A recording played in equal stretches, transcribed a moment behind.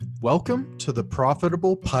Welcome to the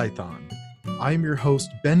Profitable Python. I am your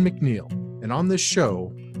host, Ben McNeil, and on this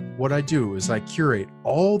show, what I do is I curate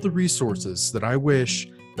all the resources that I wish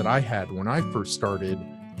that I had when I first started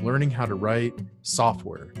learning how to write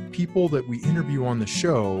software. People that we interview on the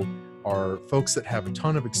show are folks that have a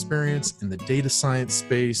ton of experience in the data science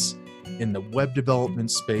space, in the web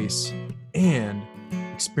development space, and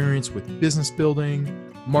experience with business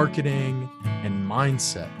building, marketing, and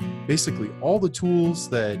mindset. Basically, all the tools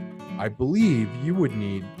that I believe you would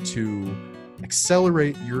need to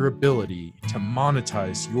accelerate your ability to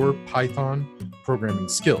monetize your Python programming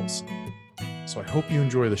skills. So I hope you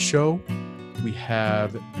enjoy the show. We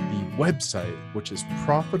have the website, which is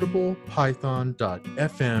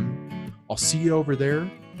profitablepython.fm. I'll see you over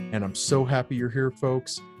there, and I'm so happy you're here,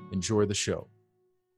 folks. Enjoy the show.